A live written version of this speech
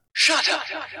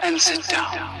Shut up and sit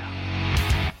down.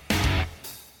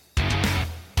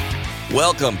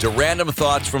 Welcome to Random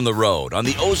Thoughts from the Road on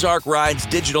the Ozark Rides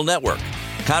digital network.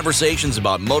 Conversations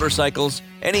about motorcycles,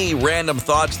 any random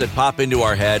thoughts that pop into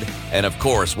our head, and of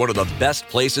course, one of the best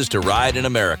places to ride in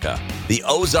America, the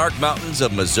Ozark Mountains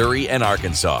of Missouri and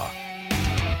Arkansas.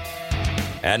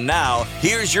 And now,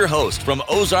 here's your host from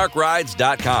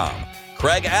OzarkRides.com,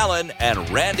 Craig Allen and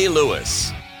Randy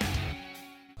Lewis.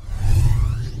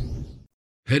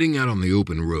 Heading out on the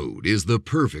open road is the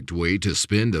perfect way to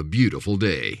spend a beautiful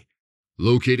day.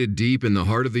 Located deep in the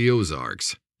heart of the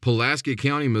Ozarks, Pulaski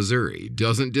County, Missouri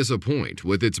doesn't disappoint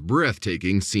with its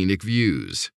breathtaking scenic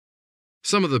views.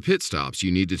 Some of the pit stops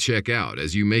you need to check out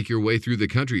as you make your way through the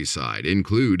countryside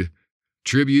include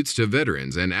tributes to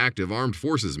veterans and active armed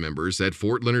forces members at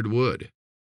Fort Leonard Wood,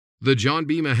 the John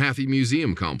B. Mahaffey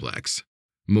Museum Complex,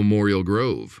 Memorial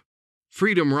Grove,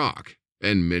 Freedom Rock,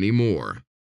 and many more.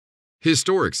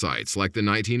 Historic sites like the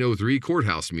 1903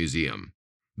 Courthouse Museum,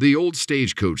 the Old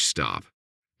Stagecoach Stop,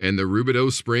 and the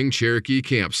Rubidoux Spring Cherokee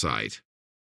Campsite.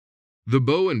 The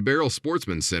Bow and Barrel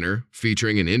Sportsman Center,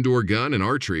 featuring an indoor gun and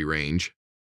archery range.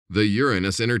 The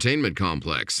Uranus Entertainment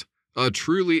Complex, a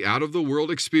truly out-of-the-world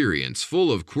experience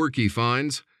full of quirky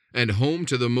finds and home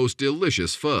to the most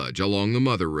delicious fudge along the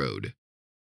Mother Road.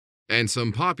 And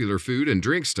some popular food and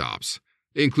drink stops,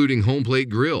 including Home Plate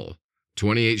Grill,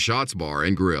 28 Shots Bar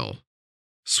and Grill,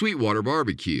 Sweetwater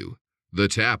Barbecue, The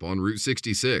Tap on Route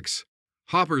 66,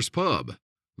 Hopper's Pub,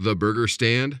 The Burger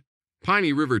Stand,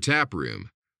 Piney River Tap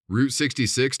Room, Route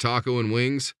 66 Taco and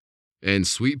Wings, and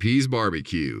Sweet Peas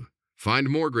Barbecue. Find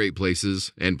more great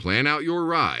places and plan out your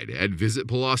ride at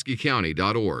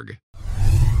visitpulaskicounty.org.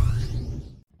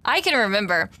 I can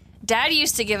remember, Dad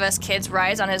used to give us kids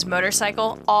rides on his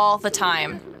motorcycle all the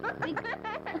time.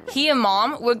 He and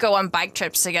Mom would go on bike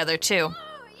trips together, too.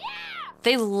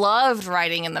 They loved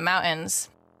riding in the mountains.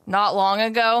 Not long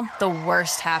ago, the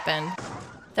worst happened.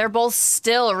 They're both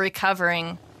still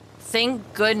recovering.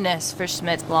 Thank goodness for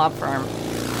Schmidt's Law Firm.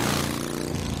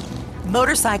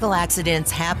 Motorcycle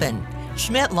accidents happen.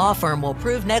 Schmidt Law Firm will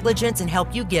prove negligence and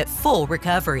help you get full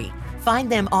recovery.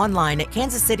 Find them online at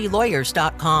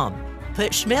kansascitylawyers.com.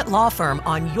 Put Schmidt Law Firm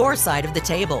on your side of the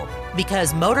table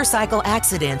because motorcycle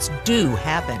accidents do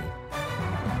happen.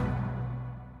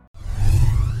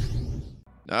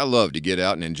 I love to get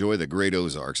out and enjoy the great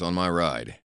Ozarks on my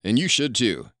ride, and you should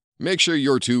too. Make sure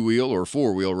your two-wheel or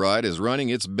four-wheel ride is running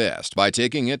its best by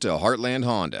taking it to Heartland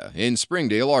Honda in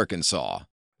Springdale, Arkansas.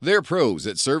 They're pros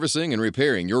at servicing and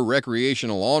repairing your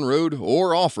recreational on-road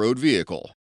or off-road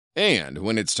vehicle. And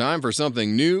when it's time for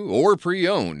something new or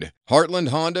pre-owned,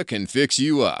 Heartland Honda can fix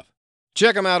you up.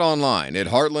 Check them out online at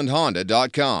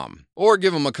heartlandhonda.com or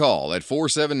give them a call at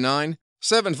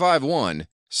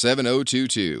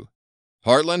 479-751-7022.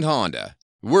 Heartland Honda.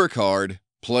 Work hard,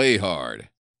 play hard.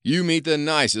 You meet the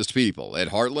nicest people at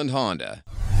Heartland Honda.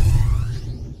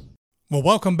 Well,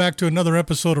 welcome back to another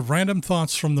episode of Random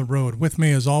Thoughts from the Road. With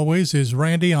me, as always, is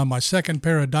Randy on my second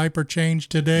pair of diaper change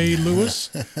today, Lewis,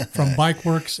 from Bike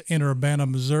Works in Urbana,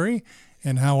 Missouri.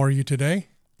 And how are you today?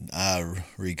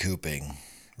 Recouping.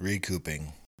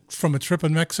 From a trip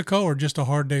in Mexico or just a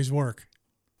hard day's work?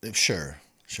 Sure.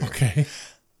 Okay.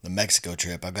 The Mexico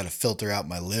trip, I've got to filter out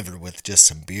my liver with just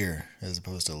some beer as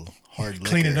opposed to hard liquor.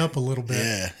 Clean it up a little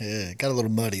bit. Yeah. Got a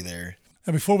little muddy there.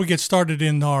 And before we get started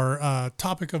in our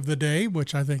topic of the day,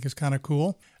 which I think is kind of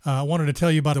cool, I wanted to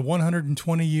tell you about the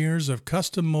 120 years of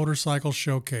custom motorcycle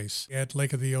showcase at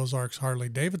Lake of the Ozarks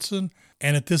Harley-Davidson.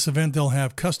 And at this event, they'll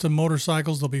have custom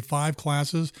motorcycles. There'll be 5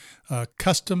 classes,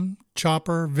 custom,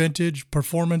 chopper, vintage,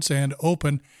 performance, and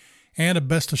open. And a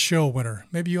best of show winner.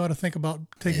 Maybe you ought to think about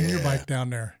taking your bike down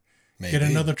there. Maybe. Get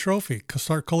another trophy.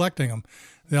 Start collecting them.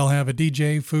 They'll have a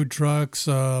DJ, food trucks.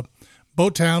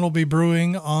 Boat Town will be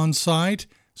brewing on site.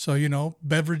 So,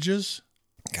 beverages.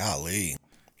 Golly.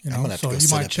 I'm gonna have to so go you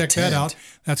set might up check a that tent. out.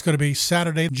 That's going to be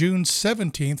Saturday, June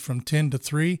 17th from 10 to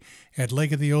 3 at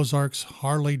Lake of the Ozarks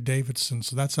Harley-Davidson.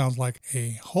 So that sounds like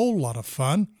a whole lot of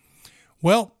fun.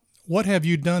 Well, what have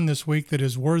you done this week that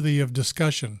is worthy of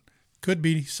discussion? Could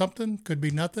be something, could be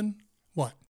nothing.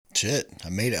 What? Shit. I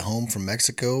made it home from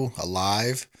Mexico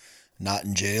alive, not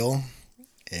in jail.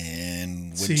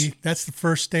 And See, that's the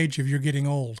first stage of you're getting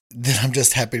old. Then I'm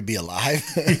just happy to be alive.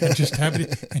 Yeah, just happy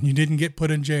and you didn't get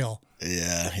put in jail.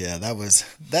 Yeah,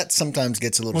 that sometimes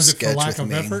gets a little Was it sketch for lack with of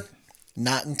me. effort?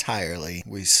 Not entirely.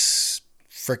 We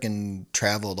frickin'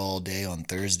 traveled all day on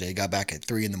Thursday, got back at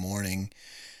 3 a.m,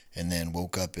 and then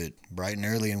woke up at bright and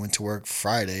early and went to work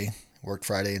Friday. Worked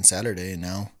Friday and Saturday, and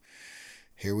now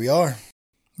here we are.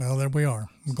 Well, there we are.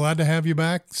 I'm glad to have you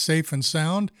back, safe and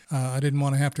sound. I didn't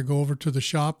want to have to go over to the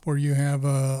shop where you have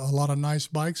a lot of nice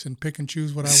bikes and pick and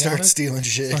choose what I wanted. Start stealing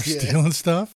shit. Start stealing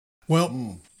stuff.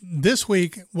 Well, this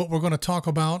week, what we're going to talk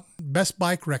about, best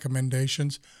bike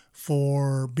recommendations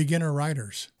for beginner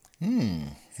riders. All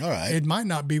right. It might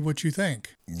not be what you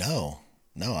think. No,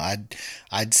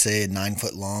 I'd say a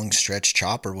 9-foot long stretch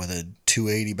chopper with a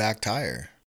 280 back tire.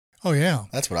 Oh, yeah.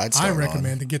 That's what I'd start I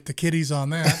recommend to get the kiddies on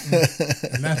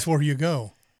that, and that's where you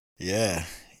go. Yeah.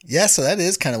 Yeah, so that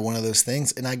is kind of one of those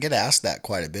things. And I get asked that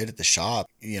quite a bit at the shop.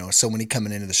 You know, so many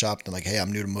coming into the shop, they're like, hey,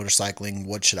 I'm new to motorcycling.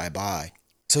 What should I buy?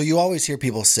 So you always hear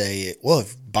people say, well,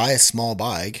 buy a small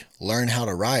bike, learn how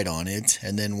to ride on it,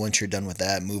 and then once you're done with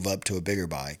that, move up to a bigger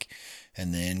bike.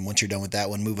 And then once you're done with that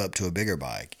one, move up to a bigger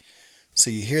bike. So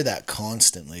you hear that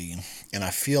constantly, and I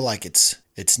feel like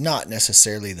it's not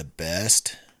necessarily the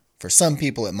best. For some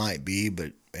people it might be,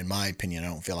 but in my opinion, I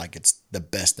don't feel like it's the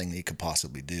best thing that you could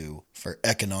possibly do. For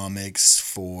economics,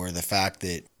 for the fact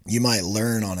that you might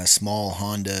learn on a small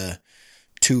Honda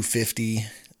 250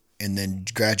 and then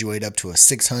graduate up to a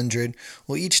 600.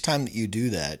 Well, each time that you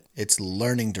do that, it's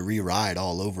learning to re-ride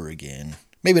all over again.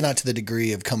 Maybe not to the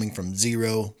degree of coming from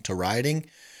zero to riding,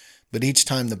 but each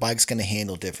time the bike's going to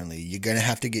handle differently. You're going to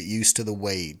have to get used to the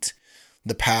weight,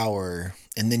 the power,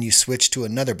 and then you switch to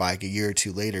another bike a year or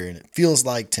two later. And it feels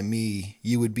like, to me,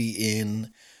 you would be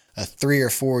in a 3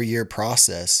 or 4 year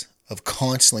process of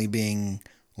constantly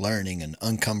learning and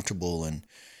uncomfortable and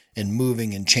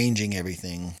moving and changing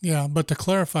everything. Yeah, but to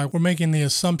clarify, we're making the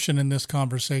assumption in this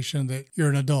conversation that you're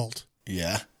an adult.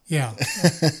 Yeah. Yeah.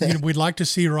 We'd like to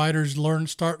see riders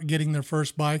start getting their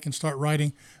first bike and start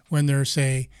riding when they're,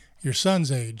 say, your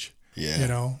son's age. Yeah. You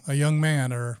know, a young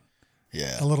man or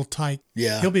a little tyke.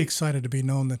 Yeah. He'll be excited to be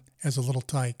known as a little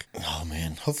tyke. Oh,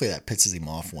 man. Hopefully that pisses him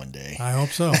off one day. I hope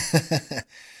so.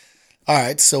 All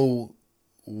right. So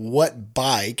what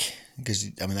bike, because,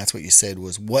 I mean, that's what you said,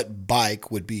 was what bike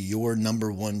would be your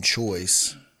number one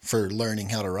choice for learning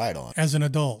how to ride on? As an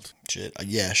adult. Shit.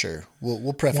 Yeah, sure.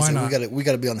 We'll preface Why it. not? We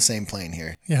got to be on the same plane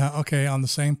here. Yeah, okay, on the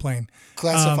same plane.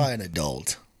 Classify an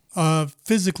adult.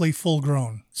 Physically full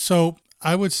grown. So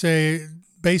I would say,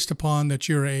 based upon that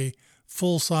you're a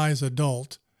full-size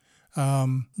adult,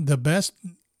 the best,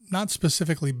 not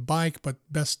specifically bike, but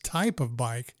best type of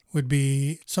bike would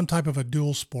be some type of a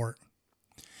dual sport.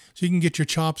 So you can get your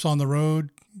chops on the road.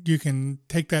 You can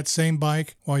take that same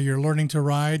bike while you're learning to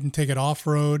ride and take it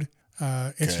off-road.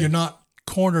 You're not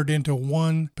cornered into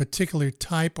one particular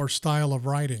type or style of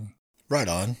riding. Right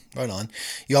on.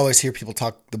 You always hear people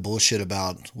talk the bullshit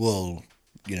about, well,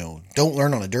 you know, don't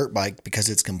learn on a dirt bike because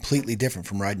it's completely different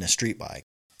from riding a street bike.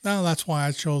 Now, that's why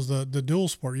I chose the dual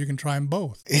sport. You can try them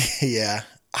both. Yeah.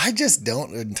 I just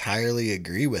don't entirely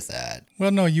agree with that.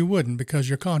 Well, no, you wouldn't because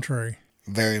you're contrary.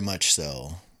 Very much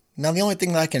so. Now, the only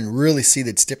thing that I can really see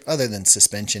that's different, other than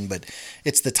suspension, but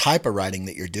it's the type of riding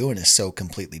that you're doing is so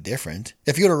completely different.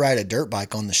 If you were to ride a dirt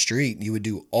bike on the street, you would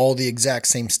do all the exact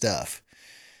same stuff.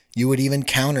 You would even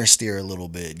counter steer a little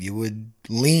bit. You would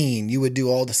lean. You would do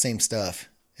all the same stuff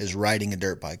as riding a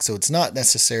dirt bike. So it's not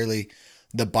necessarily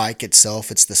the bike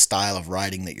itself. It's the style of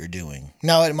riding that you're doing.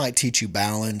 Now, it might teach you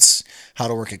balance, how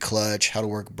to work a clutch, how to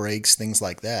work brakes, things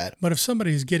like that. But if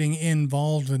somebody's getting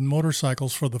involved in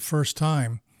motorcycles for the first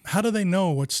time, how do they know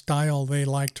what style they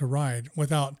like to ride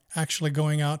without actually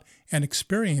going out and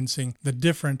experiencing the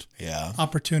different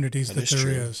opportunities that there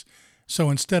is?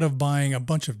 So instead of buying a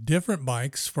bunch of different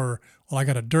bikes I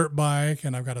got a dirt bike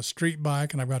and I've got a street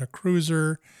bike and I've got a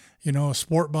cruiser, you know, a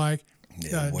sport bike,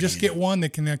 just get one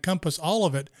that can encompass all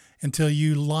of it until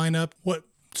you line up what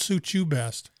suits you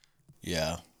best.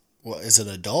 Yeah. Well, as an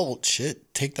adult,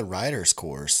 take the rider's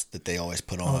course that they always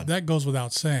put on. Oh, that goes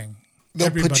without saying.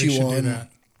 Everybody should do that.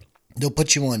 They'll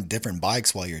put you on different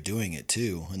bikes while you're doing it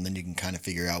too, and then you can kind of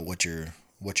figure out what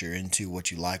you're into,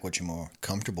 what you like, what you're more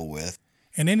comfortable with.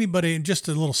 And anybody, just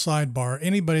a little sidebar,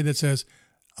 anybody that says,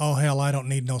 "Oh hell, I don't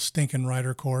need no stinking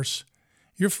rider course,"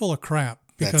 you're full of crap.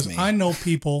 Because I know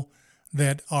people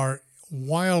that are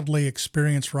wildly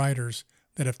experienced riders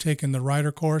that have taken the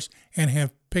rider course and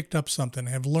have picked up something,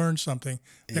 have learned something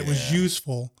that was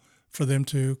useful for them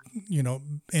to, you know,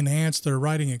 enhance their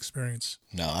riding experience.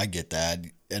 No, I get that.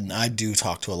 And I do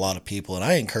talk to a lot of people, and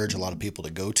I encourage a lot of people to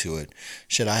go to it.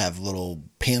 I have little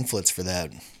pamphlets for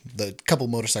that. The couple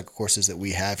motorcycle courses that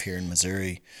we have here in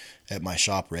Missouri at my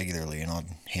shop regularly, and I'll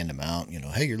hand them out. You know,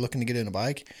 hey, you're looking to get in a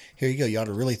bike? Here you go. You ought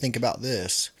to really think about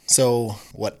this. So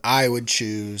what I would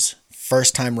choose,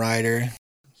 first time rider,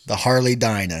 the Harley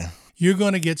Dyna. You're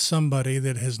going to get somebody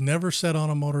that has never sat on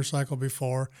a motorcycle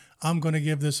before. I'm going to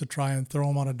give this a try and throw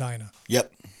them on a Dyna.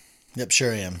 Yep,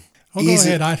 sure am. Oh, go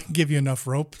ahead. I can give you enough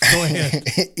rope. Go ahead.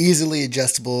 Easily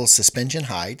adjustable suspension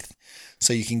height.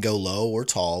 So you can go low or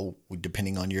tall,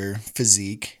 depending on your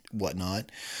physique,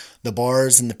 whatnot. The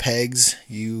bars and the pegs,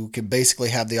 you can basically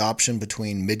have the option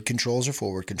between mid controls or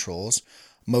forward controls.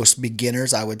 Most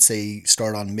beginners, I would say,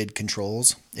 start on mid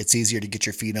controls. It's easier to get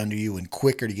your feet under you and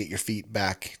quicker to get your feet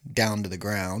back down to the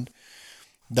ground.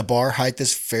 The bar height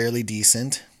is fairly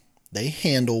decent. They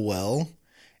handle well,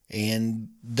 and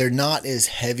they're not as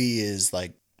heavy as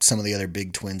like some of the other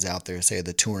big twins out there, say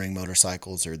the touring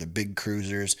motorcycles or the big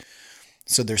cruisers.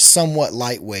 So they're somewhat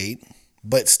lightweight,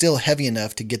 but still heavy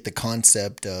enough to get the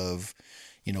concept of,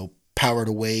 power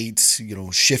to weight,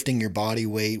 shifting your body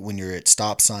weight when you're at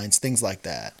stop signs, things like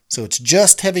that. So it's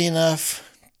just heavy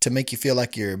enough to make you feel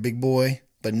like you're a big boy,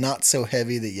 but not so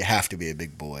heavy that you have to be a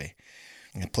big boy.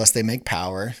 And plus they make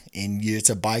power, and it's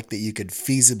a bike that you could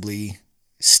feasibly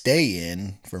stay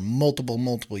in for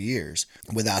multiple years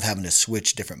without having to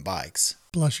switch different bikes.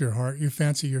 Bless your heart. You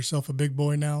fancy yourself a big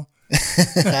boy now?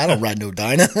 I don't ride no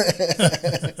Dyna.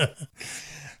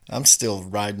 I'm still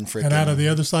riding freaking. And out of the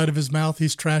other side of his mouth,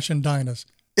 he's trashing Dynas.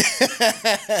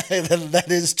 That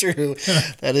is true.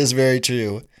 That is very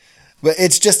true. But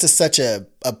it's just such a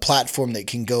platform that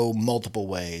can go multiple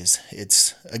ways.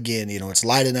 It's, again, it's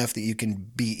light enough that you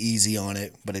can be easy on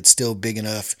it, but it's still big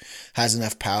enough, has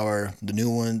enough power. The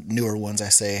newer ones, I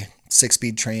say,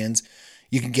 6-speed trans,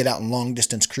 you can get out and long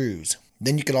distance cruise.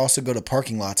 Then you could also go to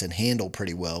parking lots and handle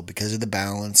pretty well because of the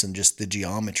balance and just the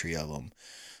geometry of them.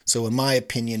 So in my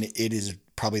opinion, it is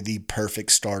probably the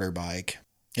perfect starter bike.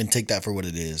 And take that for what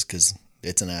it is, because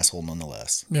it's an asshole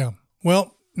nonetheless. Yeah.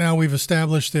 Well, now we've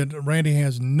established that Randy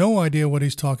has no idea what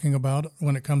he's talking about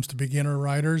when it comes to beginner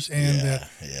riders, and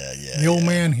the old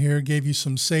man here gave you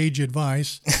some sage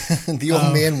advice. The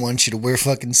old man wants you to wear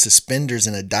fucking suspenders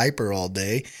and a diaper all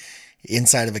day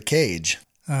inside of a cage.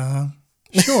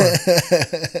 Sure.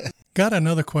 Got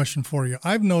another question for you.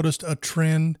 I've noticed a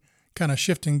trend, kind of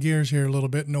shifting gears here a little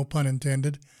bit, no pun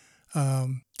intended.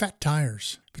 Fat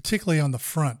tires, particularly on the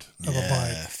front of a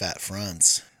bike. Yeah, fat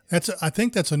fronts. I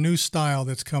think that's a new style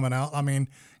that's coming out. I mean,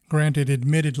 granted,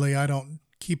 admittedly, I don't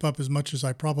keep up as much as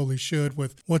I probably should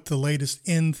with what the latest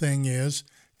in thing is,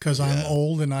 because I'm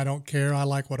old and I don't care. I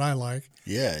like what I like.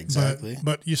 Yeah, exactly.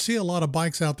 But you see a lot of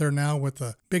bikes out there now with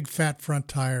the big fat front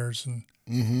tires,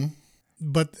 and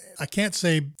but I can't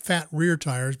say fat rear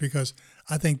tires because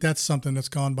I think that's something that's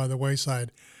gone by the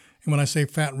wayside. And when I say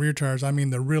fat rear tires, I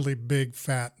mean the really big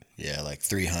fat. Yeah, like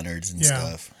 300s and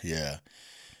stuff. Yeah.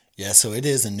 Yeah, so it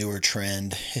is a newer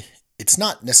trend. It's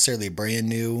not necessarily brand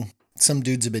new. Some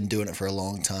dudes have been doing it for a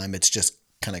long time. It's just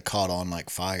kind of caught on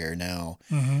like fire now.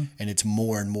 And it's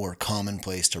more and more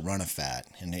commonplace to run a fat.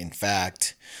 And in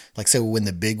fact, like say when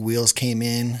the big wheels came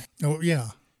in. Oh, yeah.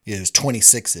 It was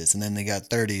 26s, and then they got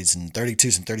 30s and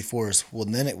 32s and 34s. Well,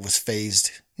 then it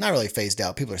was not really phased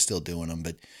out. People are still doing them,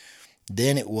 but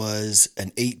then it was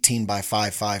an 18 by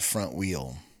 5.5 front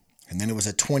wheel. And then it was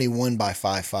a 21 by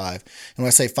 5.5. And when I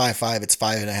say 5.5, it's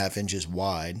 5.5 inches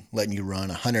wide, letting you run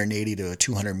 180 to a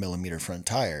 200 millimeter front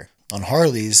tire. On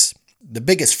Harleys, the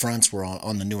biggest fronts were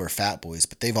on the newer Fat Boys,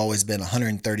 but they've always been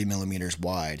 130 millimeters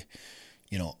wide,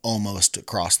 almost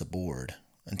across the board.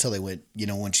 Until they went,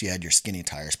 once you had your skinny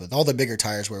tires. But all the bigger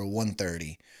tires were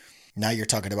 130. Now you're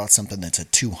talking about something that's a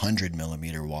 200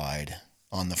 millimeter wide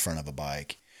on the front of a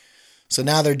bike. So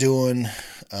now they're doing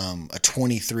a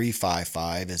 23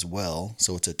 5.5 as well.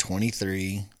 So it's a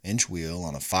 23 inch wheel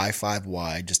on a 5.5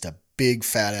 wide, just a big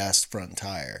fat ass front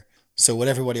tire. So what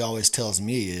everybody always tells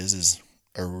me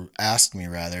or asked me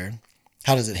rather,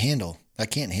 how does it handle? I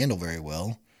can't handle very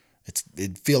well.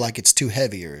 It feel like it's too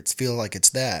heavy, or it's feel like it's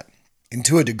that. And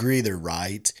to a degree, they're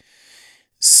right.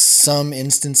 Some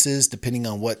instances, depending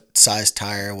on what size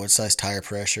tire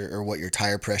pressure, or what your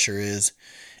tire pressure is,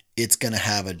 it's going to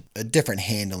have a different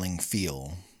handling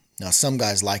feel. Now, some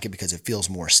guys like it because it feels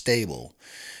more stable,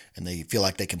 and they feel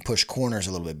like they can push corners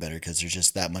a little bit better because there's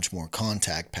just that much more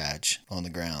contact patch on the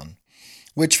ground.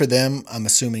 Which for them, I'm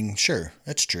assuming, sure,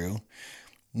 that's true.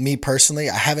 Me personally,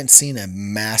 I haven't seen a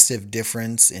massive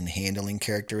difference in handling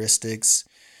characteristics.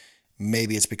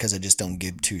 Maybe it's because I just don't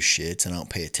give two shits and I don't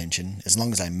pay attention. As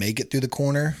long as I make it through the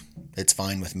corner, it's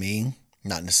fine with me.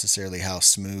 Not necessarily how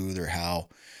smooth or how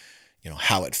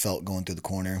it felt going through the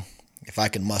corner. If I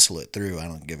can muscle it through, I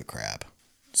don't give a crap.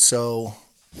 So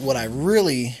what I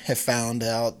really have found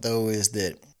out, though, is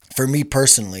that for me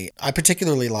personally, I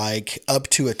particularly like up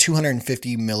to a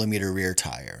 250 millimeter rear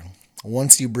tire.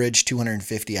 Once you bridge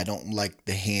 250, I don't like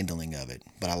the handling of it,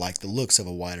 but I like the looks of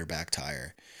a wider back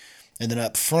tire. And then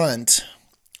up front,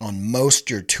 on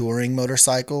most your touring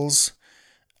motorcycles,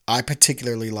 I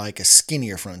particularly like a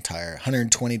skinnier front tire.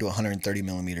 120 to 130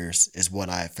 millimeters is what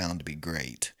I have found to be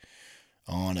great.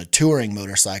 On a touring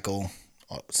motorcycle,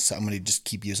 so I'm going to just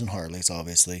keep using Harleys,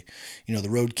 obviously. You know, the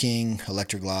Road King,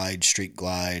 Electric Glide, Street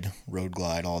Glide, Road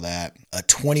Glide, all that. A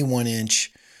 21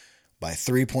 inch by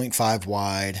 3.5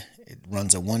 wide. It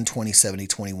runs a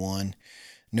 120/70/21.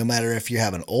 No matter if you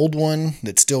have an old one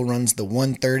that still runs the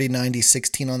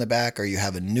 130/90/16 on the back, or you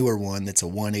have a newer one that's a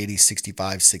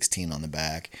 180/65/16 on the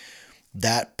back,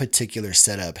 that particular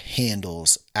setup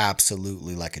handles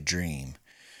absolutely like a dream.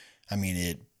 I mean,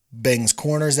 it bangs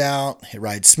corners out, it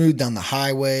rides smooth down the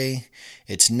highway,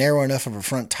 it's narrow enough of a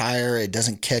front tire, it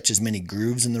doesn't catch as many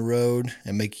grooves in the road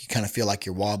and make you kind of feel like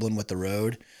you're wobbling with the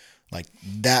road. Like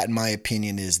that, in my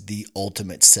opinion, is the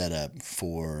ultimate setup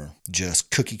for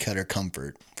just cookie cutter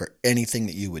comfort for anything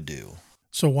that you would do.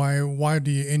 So why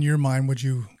do you, in your mind, would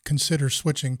you consider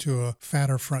switching to a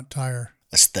fatter front tire?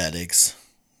 Aesthetics,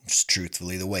 just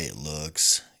truthfully, the way it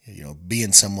looks, you know,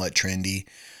 being somewhat trendy.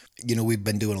 You know, we've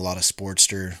been doing a lot of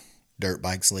Sportster dirt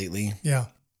bikes lately. Yeah,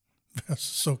 that's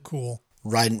so cool.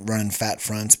 Running fat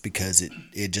fronts because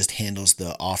it just handles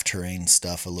the off-terrain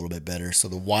stuff a little bit better. So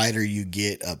the wider you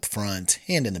get up front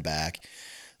and in the back,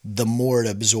 the more it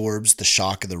absorbs the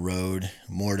shock of the road,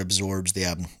 more it absorbs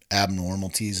the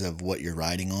abnormalities of what you're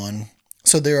riding on.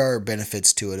 So there are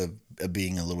benefits to it of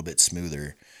being a little bit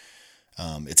smoother.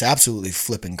 It's absolutely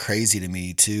flipping crazy to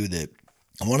me too that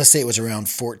I want to say it was around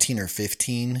 14 or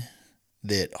 15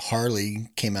 that Harley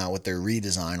came out with their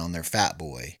redesign on their Fat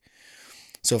Boy.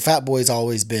 So Fat Boy's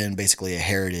always been basically a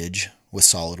heritage with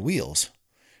solid wheels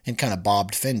and kind of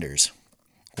bobbed fenders.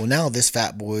 Well, now this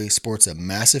Fat Boy sports a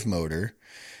massive motor,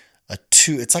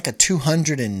 it's like a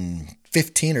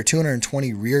 215 or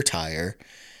 220 rear tire,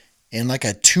 and like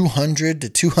a 200 to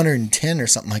 210 or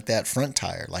something like that front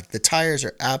tire. Like the tires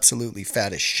are absolutely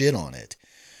fat as shit on it.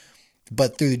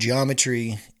 But through the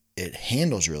geometry, it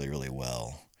handles really, really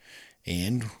well.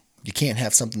 And you can't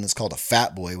have something that's called a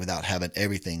Fat Boy without having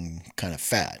everything kind of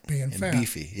fat and fat.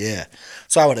 beefy. Yeah.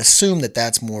 So I would assume that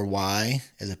that's more why,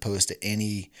 as opposed to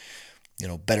any, you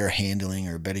know, better handling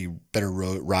or better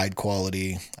ride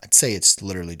quality. I'd say it's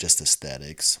literally just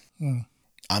aesthetics.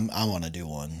 I want to do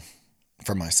one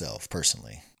for myself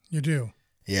personally. You do?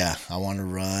 Yeah. I want to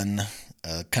run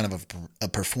kind of a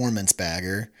performance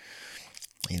bagger,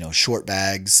 you know, short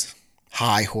bags,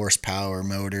 high horsepower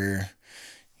motor,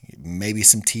 maybe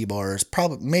some T-bars,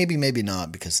 probably, maybe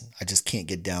not, because I just can't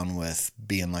get down with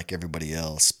being like everybody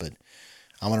else. But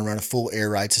I want to run a full air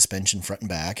ride suspension front and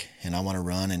back, and I want to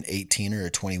run an 18 or a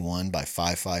 21 by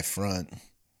 5.5 front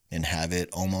and have it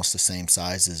almost the same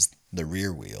size as the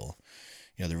rear wheel.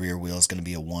 You know, the rear wheel is going to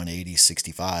be a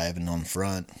 180/65, and on the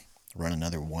front, run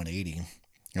another 180.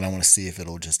 And I want to see if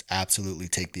it'll just absolutely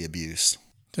take the abuse.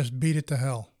 Just beat it to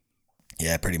hell.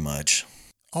 Yeah, pretty much.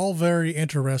 All very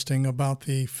interesting about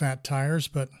the fat tires,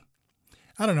 but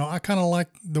I don't know. I kind of like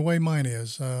the way mine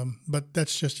is. But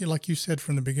that's just, like you said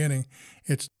from the beginning,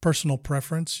 it's personal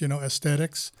preference, you know,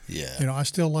 aesthetics. Yeah. You know, I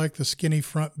still like the skinny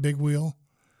front big wheel.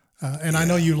 And I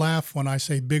know you laugh when I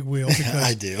say big wheel because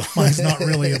I do. Mine's not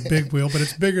really a big wheel, but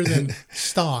it's bigger than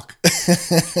stock.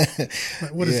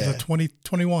 What is it, a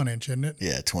 21 inch, isn't it?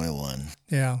 Yeah, 21.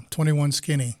 Yeah, 21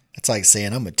 skinny. It's like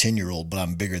saying I'm a 10-year-old, but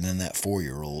I'm bigger than that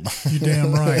 4-year-old. You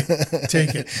damn right.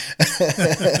 Take it.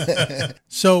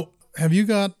 So have you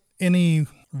got any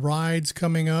rides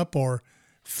coming up or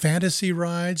fantasy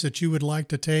rides that you would like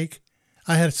to take?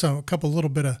 I had a couple little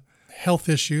bit of health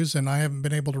issues and I haven't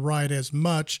been able to ride as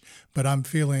much, but I'm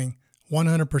feeling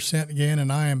 100% again,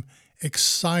 and I am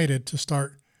excited to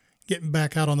start getting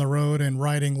back out on the road and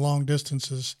riding long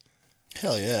distances.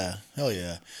 Hell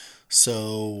yeah.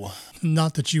 So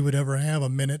not that you would ever have a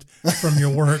minute from your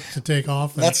work to take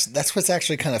off. That's what's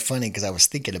actually kind of funny, because I was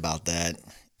thinking about that.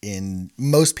 And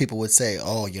most people would say,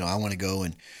 oh, you know, I want to go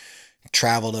and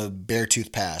travel to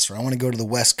Beartooth Pass, or I want to go to the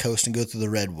West Coast and go through the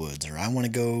Redwoods, or I want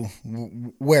to go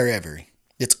wherever.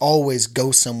 It's always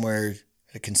go somewhere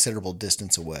a considerable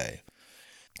distance away.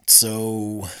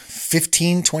 So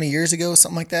 15, 20 years ago,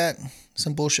 something like that,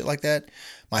 some bullshit like that,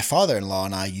 my father-in-law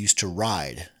and I used to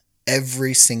ride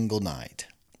every single night.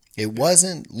 It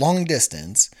wasn't long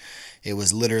distance. It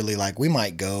was literally like we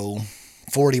might go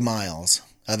 40 miles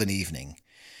of an evening.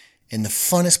 And the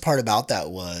funnest part about that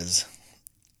was,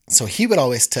 so he would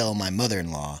always tell my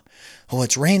mother-in-law, oh,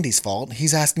 it's Randy's fault.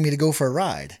 He's asking me to go for a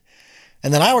ride.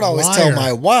 And then I would always tell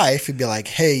my wife, he'd be like,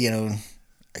 hey, you know,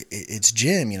 it's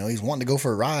Jim, you know, he's wanting to go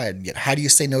for a ride. How do you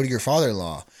say no to your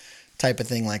father-in-law? Type of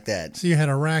thing like that. So you had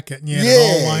a racket and you had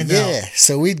it all lined out. Yeah.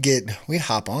 So we'd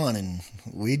hop on and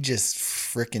we'd just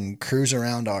freaking cruise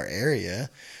around our area,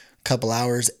 couple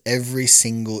hours every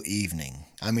single evening.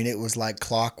 I mean, it was like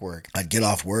clockwork. I'd get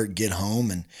off work, get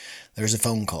home, and there's a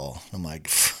phone call. I'm like,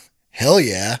 hell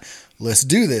yeah, let's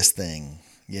do this thing,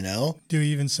 you know? Do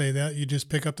you even say that? You just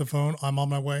pick up the phone, I'm on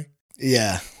my way?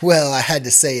 Yeah. Well, I had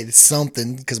to say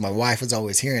something because my wife was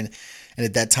always hearing. And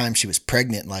at that time, she was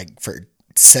pregnant like for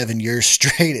 7 years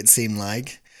straight, it seemed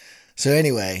like. So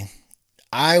anyway,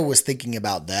 I was thinking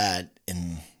about that.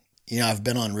 And, you know, I've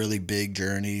been on really big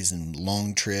journeys and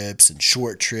long trips and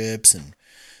short trips and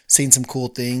seen some cool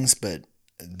things. But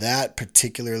that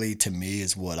particularly to me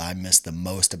is what I miss the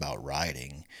most about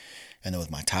riding. And then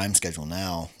with my time schedule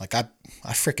now, like I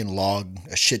freaking log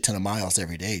a shit ton of miles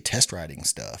every day, test riding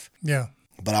stuff. Yeah.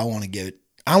 But I want to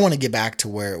get back to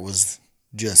where it was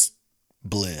just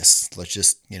bliss. Let's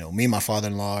just, you know, me and my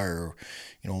father-in-law, or,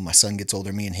 you know, when my son gets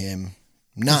older, me and him.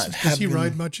 Does he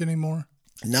ride much anymore?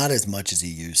 Not as much as he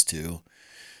used to.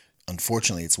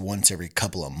 Unfortunately, it's once every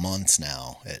couple of months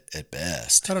now at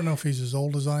best. I don't know if he's as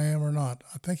old as I am or not.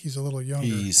 I think he's a little younger.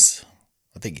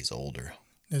 I think he's older.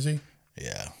 Is he?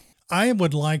 Yeah. I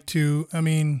would like to, I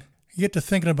mean, you get to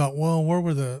thinking about, well,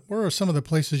 where are some of the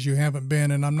places you haven't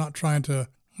been? And I'm not trying to,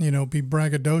 you know, be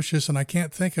braggadocious, and I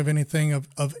can't think of anything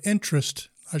of interest,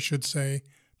 I should say,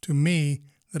 to me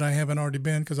that I haven't already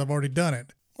been because I've already done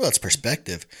it. Well, it's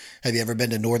perspective. Have you ever been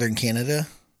to northern Canada?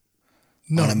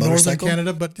 No, on a motorcycle? northern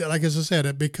Canada, but like as I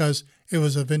said, because it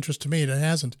was of interest to me, it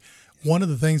hasn't. One of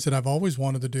the things that I've always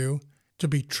wanted to do, to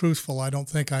be truthful, I don't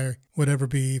think I would ever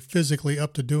be physically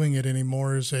up to doing it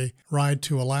anymore, is a ride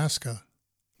to Alaska.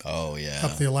 Oh, yeah.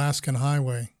 Up the Alaskan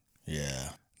highway. Yeah.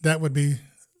 That would be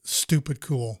stupid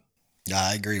cool.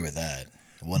 I agree with that.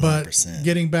 100%. But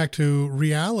getting back to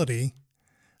reality,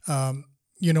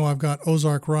 you know, I've got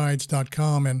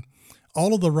ozarkrides.com, and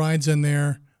all of the rides in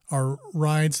there are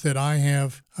rides that I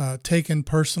have taken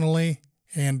personally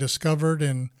and discovered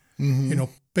and, you know,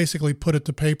 basically put it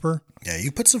to paper. Yeah,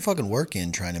 you put some fucking work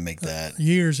in trying to make that.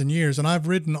 Years and years. And I've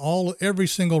ridden every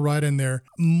single ride in there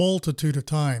multitude of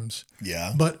times.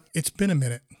 Yeah. But it's been a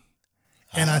minute.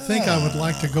 And I think I would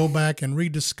like to go back and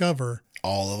rediscover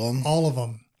all of them. All of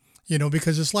them. You know,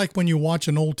 because it's like when you watch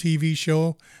an old TV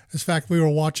show. In fact, we were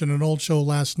watching an old show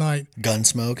last night.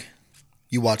 Gunsmoke.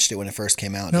 You watched it when it first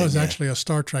came out. No, it was actually a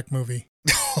Star Trek movie.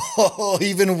 Oh,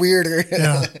 even weirder.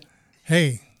 Yeah.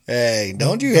 Hey,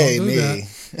 don't you hate me.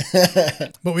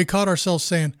 But we caught ourselves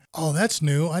saying, oh, that's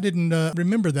new. I didn't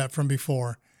remember that from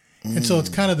before. And so it's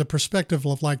kind of the perspective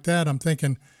of like that. I'm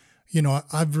thinking, you know,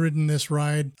 I've ridden this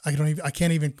ride. I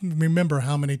can't even remember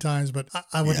how many times, but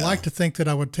I would like to think that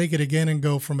I would take it again and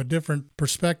go from a different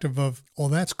perspective of, oh,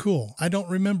 that's cool. I don't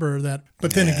remember that.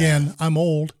 But then again, I'm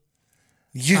old.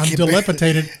 I'm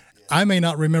dilapidated. I may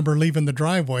not remember leaving the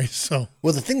driveway. So,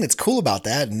 well, the thing that's cool about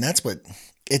that, and that's what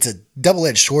it's a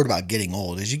double-edged sword about getting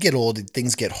old. As you get old,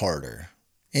 things get harder.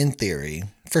 In theory,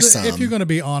 for some. If you're going to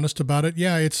be honest about it,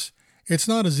 yeah, it's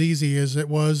not as easy as it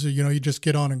was. You know, you just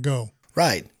get on and go.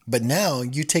 Right, but now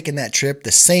you taking that trip,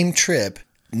 the same trip,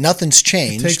 nothing's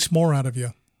changed. It takes more out of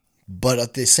you. But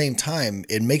at the same time,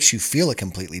 it makes you feel a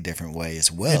completely different way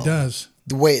as well. It does.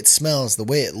 The way it smells, the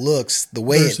way it looks, the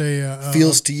way it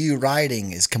feels to you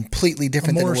riding is completely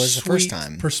different than it was the first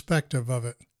time. Perspective of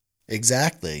it.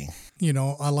 Exactly. You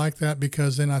know, I like that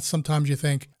because then sometimes you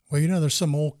think, well, you know, there's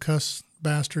some old cuss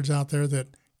bastards out there that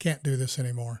can't do this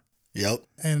anymore. Yep.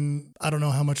 And I don't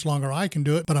know how much longer I can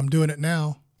do it, but I'm doing it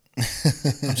now.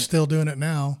 I'm still doing it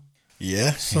now.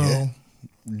 Yeah. So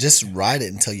just ride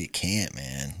it until you can't,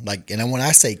 man. Like, and when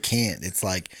I say can't, it's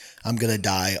like I'm going to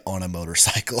die on a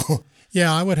motorcycle.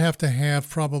 Yeah, I would have to have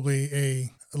probably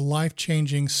a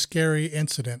life-changing, scary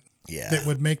incident that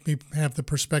would make me have the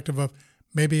perspective of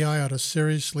maybe I ought to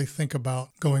seriously think about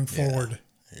going forward.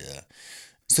 Yeah.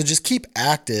 So just keep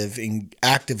active and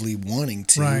actively wanting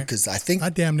to, because I think I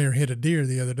damn near hit a deer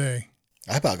the other day.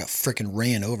 I about got freaking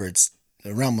ran over. It's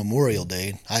around Memorial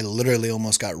Day. I literally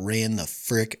almost got ran the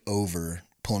frick over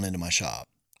pulling into my shop.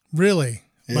 Really?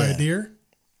 Yeah. By a deer?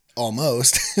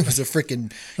 Almost. It was a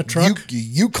freaking truck?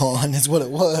 Yukon is what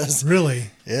it was. Really?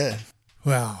 Yeah.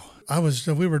 Wow.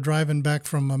 We were driving back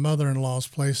from my mother-in-law's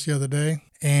place the other day,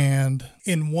 and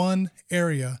in one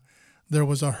area there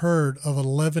was a herd of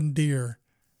 11 deer.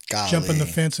 Golly. Jumping the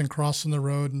fence and crossing the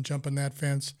road and jumping that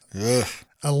fence. Ugh.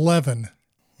 11.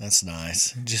 That's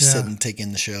nice. Just sit and take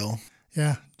in the show.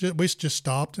 Yeah. We just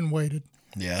stopped and waited.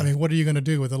 Yeah. I mean, what are you going to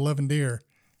do with 11 deer?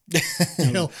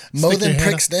 You know, mow them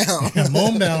pricks down. Yeah, mow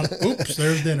them down. Oops,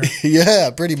 there's dinner. Yeah,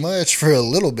 pretty much for a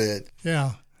little bit.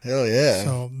 Yeah. Hell yeah.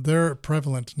 So they're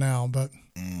prevalent now. But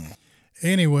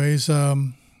anyways,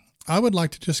 I would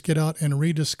like to just get out and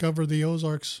rediscover the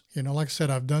Ozarks. You know, like I said,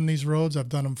 I've done these roads. I've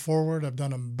done them forward. I've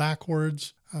done them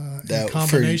backwards. A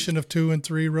combination of 2 and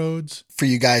 3 roads. For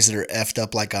you guys that are effed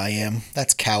up like I am,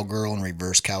 that's cowgirl and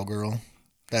reverse cowgirl.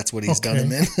 That's what he's done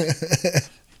him in.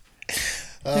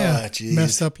 Geez.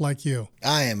 Messed up like you.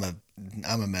 I'm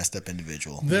a messed up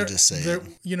individual. I'll just say it.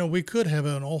 You know, we could have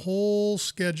a whole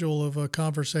schedule of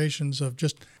conversations of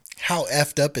just how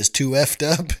effed up is too effed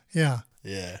up. Yeah.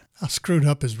 Yeah. How screwed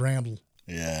up is Randall.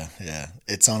 Yeah.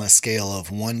 It's on a scale of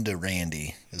 1 to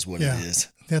Randy is what it is.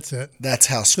 That's it. That's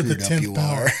how screwed up you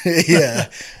power. are.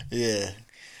 Yeah.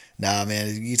 Nah,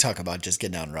 man, you talk about just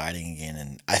getting out and riding again.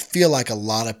 And I feel like a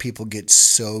lot of people get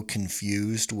so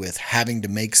confused with having to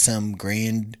make some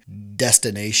grand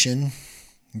destination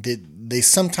that they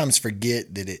sometimes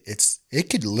forget that it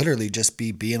could literally just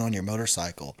be being on your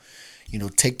motorcycle. You know,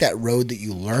 take that road that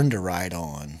you learned to ride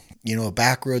on, you know, a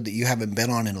back road that you haven't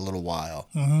been on in a little while.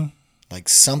 Mm-hmm. Like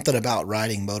something about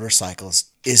riding motorcycles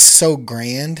is so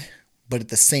grand, but at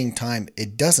the same time,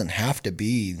 it doesn't have to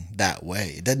be that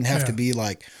way. It doesn't have to be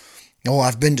like, oh,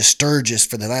 I've been to Sturgis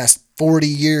for the last 40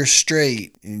 years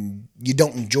straight. And you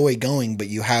don't enjoy going, but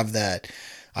you have that.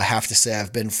 I have to say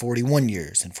I've been 41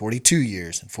 years and 42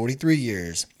 years and 43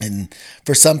 years. And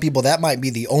for some people, that might be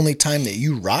the only time that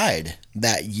you ride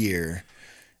that year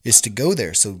is to go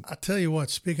there. So I'll tell you what,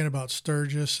 speaking about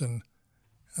Sturgis and,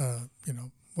 you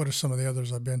know, what are some of the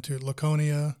others I've been to?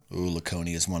 Laconia. Ooh,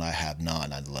 Laconia is one I have not,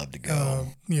 and I'd love to go.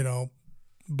 You know,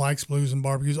 Bikes, Blues, and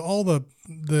Barbecues, all the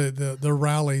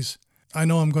rallies. I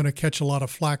know I'm going to catch a lot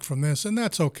of flack from this, and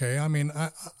that's okay. I mean,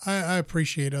 I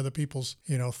appreciate other people's,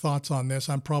 you know, thoughts on this.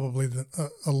 I'm probably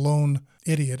a lone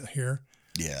idiot here.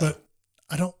 Yeah. But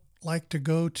I don't like to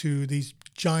go to these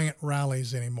giant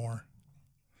rallies anymore.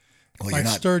 Well, like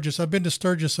Sturgis. I've been to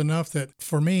Sturgis enough that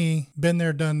for me, been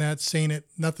there, done that, seen it,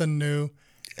 nothing new.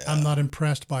 Yeah. I'm not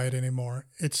impressed by it anymore.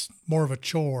 It's more of a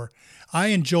chore. I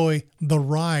enjoy the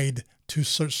ride to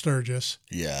Sturgis.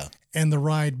 Yeah. And the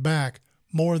ride back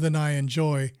more than I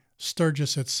enjoy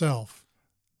Sturgis itself.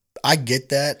 I get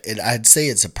that, and I'd say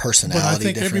it's a personality difference. But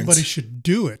I think everybody should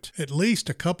do it at least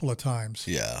a couple of times.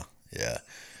 Yeah.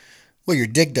 Well, your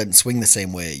dick doesn't swing the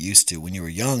same way it used to. When you were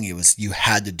young, you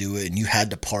had to do it, and you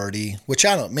had to party, which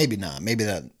maybe not. Maybe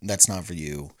that's not for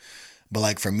you. But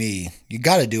like for me, you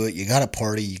got to do it. You got to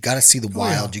party. You got to see the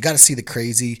wild. You got to see the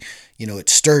crazy. You know,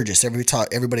 it's Sturgis.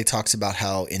 Everybody talks about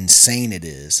how insane it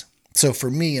is. So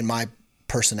for me and my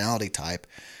personality type,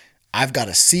 I've got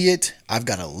to see it, I've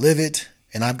got to live it,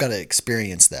 and I've got to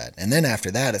experience that. And then after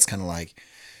that, it's kind of like,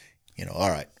 you know, all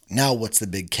right, now what's the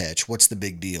big catch? What's the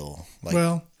big deal? Like,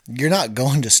 well, you're not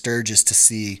going to Sturgis to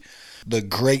see the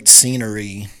great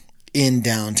scenery in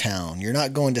downtown. You're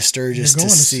not going to Sturgis to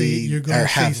see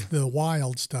the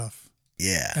wild stuff.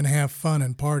 Yeah. And have fun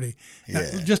and party. Yeah.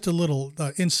 Just a little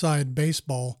inside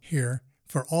baseball here.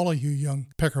 For all of you young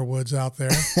Peckerwoods out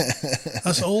there,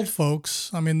 us old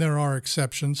folks, I mean, there are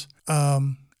exceptions.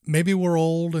 Maybe we're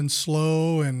old and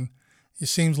slow, and it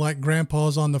seems like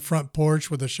Grandpa's on the front porch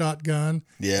with a shotgun.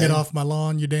 Yeah. Get off my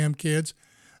lawn, you damn kids.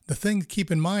 The thing to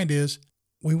keep in mind is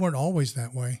we weren't always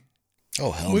that way.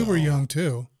 Oh, hell We were young,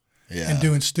 too. Yeah. And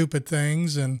doing stupid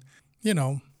things. And, you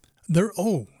know,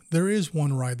 there is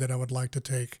one ride that I would like to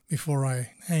take before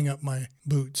I hang up my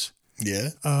boots. Yeah.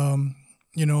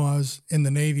 You know, I was in the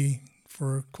Navy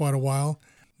for quite a while.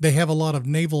 They have a lot of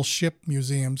naval ship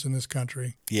museums in this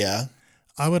country. Yeah.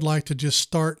 I would like to just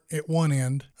start at one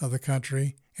end of the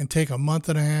country and take a month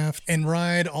and a half and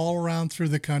ride all around through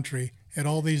the country at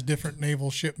all these different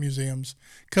naval ship museums,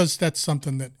 because that's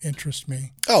something that interests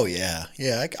me. Oh, yeah.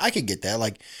 Yeah, I could get that.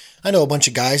 Like, I know a bunch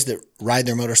of guys that ride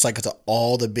their motorcycles to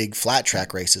all the big flat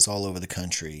track races all over the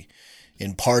country.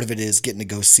 And part of it is getting to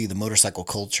go see the motorcycle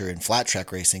culture and flat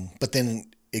track racing, but then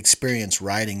experience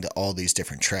riding to all these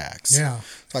different tracks. Yeah.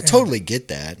 So I totally get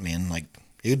that, man. Like,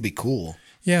 it would be cool.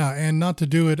 Yeah, and not to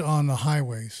do it on the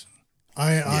highways.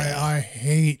 I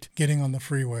hate getting on the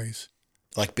freeways.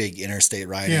 Like big interstate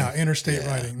riding? Yeah, interstate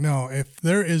riding. No, if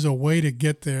there is a way to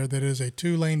get there that is a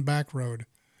 2-lane back road,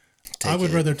 I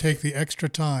would rather take the extra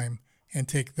time and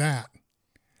take that.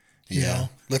 Yeah.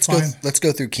 Let's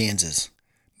go through Kansas.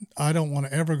 I don't want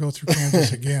to ever go through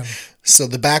Kansas again. So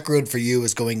the back road for you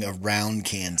is going around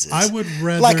Kansas. I would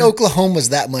rather... Like Oklahoma's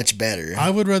that much better. I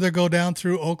would rather go down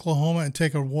through Oklahoma and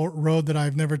take a road that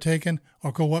I've never taken,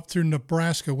 or go up through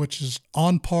Nebraska, which is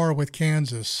on par with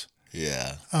Kansas.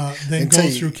 Yeah. Then go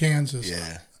through Kansas.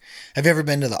 Yeah. Have you ever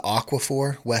been to the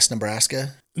Aquifer, West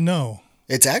Nebraska? No.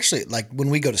 It's actually, like,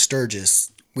 when we go to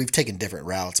Sturgis, we've taken different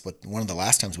routes, but one of the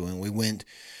last times we went,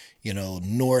 you know,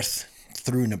 north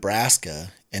through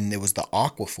Nebraska, and there was the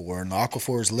aquifer, and the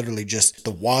aquifer is literally just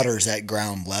the water's at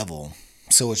ground level.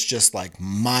 So it's just like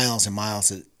miles and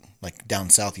miles, like down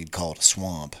south you'd call it a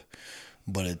swamp,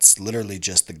 but it's literally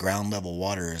just the ground level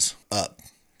water is up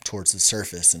towards the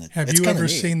surface. And have it's you ever neat.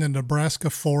 seen the Nebraska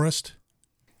forest?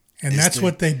 And Is that's there-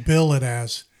 what they bill it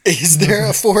as. Is there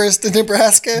a forest in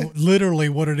Nebraska? Literally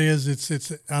what it is,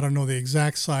 it's I don't know the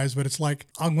exact size, but it's like,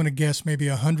 I'm going to guess maybe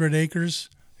 100 acres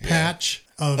patch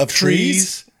of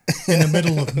trees in the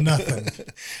middle of nothing.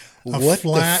 What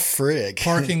flat the frig?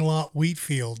 parking lot wheat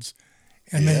fields.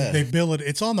 And then they bill it.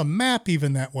 It's on the map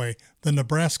even that way, the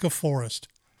Nebraska forest.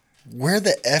 Where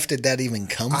the F did that even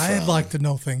come from? I'd like to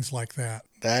know things like that.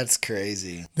 That's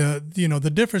crazy.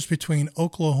 The difference between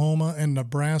Oklahoma and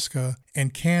Nebraska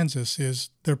and Kansas is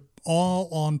they're all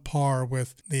on par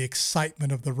with the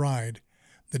excitement of the ride.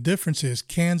 The difference is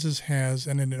Kansas has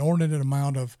an inordinate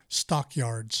amount of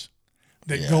stockyards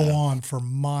that go on for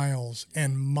miles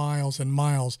and miles and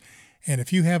miles. And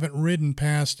if you haven't ridden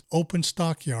past open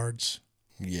stockyards,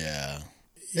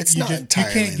 it's you not you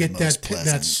entirely can't get the most that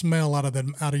pleasant. smell out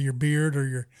of your beard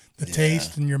or the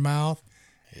taste in your mouth.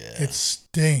 Yeah. It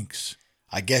stinks.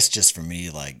 I guess just for me,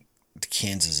 like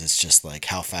Kansas, it's just like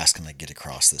how fast can I get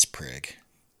across this prig?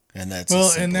 And that's Well,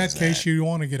 as simple in that as case, you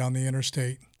want to get on the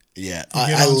interstate. Yeah, You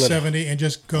get on 70 and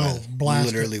just go blast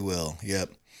literally it. will. Yep,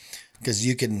 because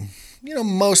you can.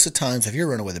 Most of the times, if you're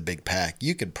running with a big pack,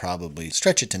 you could probably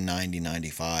stretch it to 90,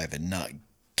 95 and not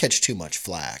catch too much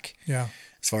flack. Yeah.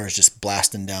 As far as just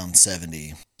blasting down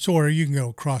 70. So, or you can go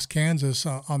across Kansas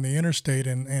on the interstate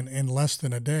in less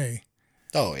than a day.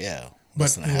 Oh, yeah. But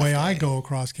Less than a the half way I day. go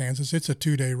across Kansas, it's a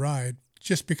 2-day ride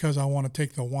just because I want to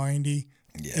take the windy,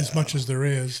 as much as there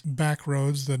is, back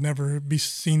roads that never be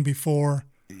seen before.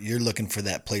 You're looking for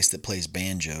that place that plays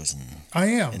banjos I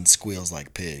am. and squeals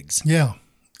like pigs. Yeah,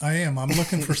 I am. I'm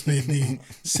looking for the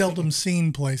seldom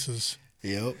seen places.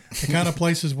 Yep. The kind of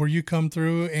places where you come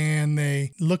through and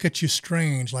they look at you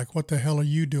strange, like, what the hell are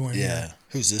you doing Yeah. here?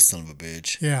 Who's this son of a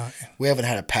bitch? Yeah, We haven't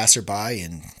had a passerby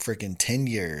in freaking 10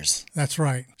 years. that's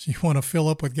right. So you want to fill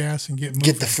up with gas and get moving.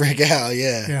 Get the frig out.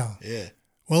 Yeah. Yeah. Yeah.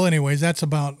 Well, anyways, that's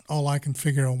about all I can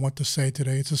figure on what to say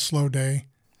today. It's a slow day.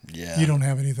 Yeah. You don't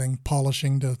have anything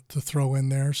polishing to throw in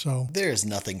there, so There's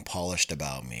nothing polished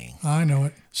about me. I know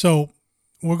it. So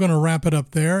we're going to wrap it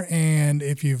up there. And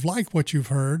if you've liked what you've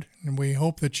heard, and we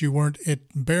hope that you weren't, at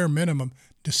bare minimum,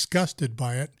 disgusted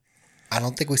by it. I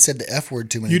don't think we said the F word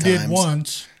too many You times. did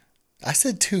once. I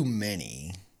said too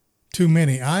many. Too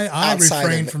many. I Outside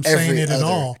refrained of from saying every it at other.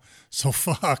 all. So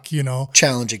fuck,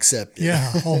 Challenge accepted.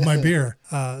 Yeah, hold my beer.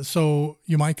 So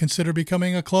you might consider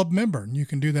becoming a club member. You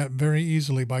can do that very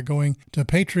easily by going to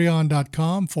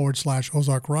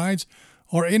patreon.com/Ozark Rides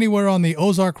or anywhere on the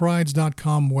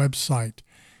ozarkrides.com website.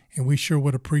 And we sure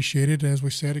would appreciate it. As we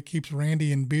said, it keeps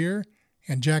Randy in beer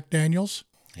and Jack Daniels.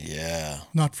 Yeah.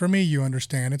 Not for me, you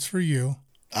understand. It's for you.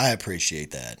 I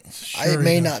appreciate that. Sure It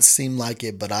may does. not seem like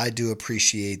it, but I do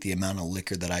appreciate the amount of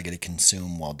liquor that I get to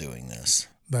consume while doing this.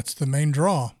 That's the main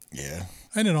draw. Yeah.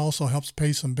 And it also helps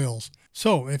pay some bills.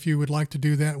 So if you would like to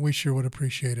do that, we sure would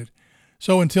appreciate it.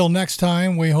 So until next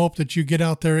time, we hope that you get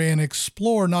out there and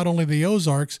explore not only the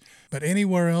Ozarks, but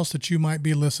anywhere else that you might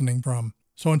be listening from.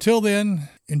 So until then,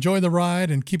 enjoy the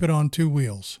ride and keep it on two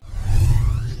wheels.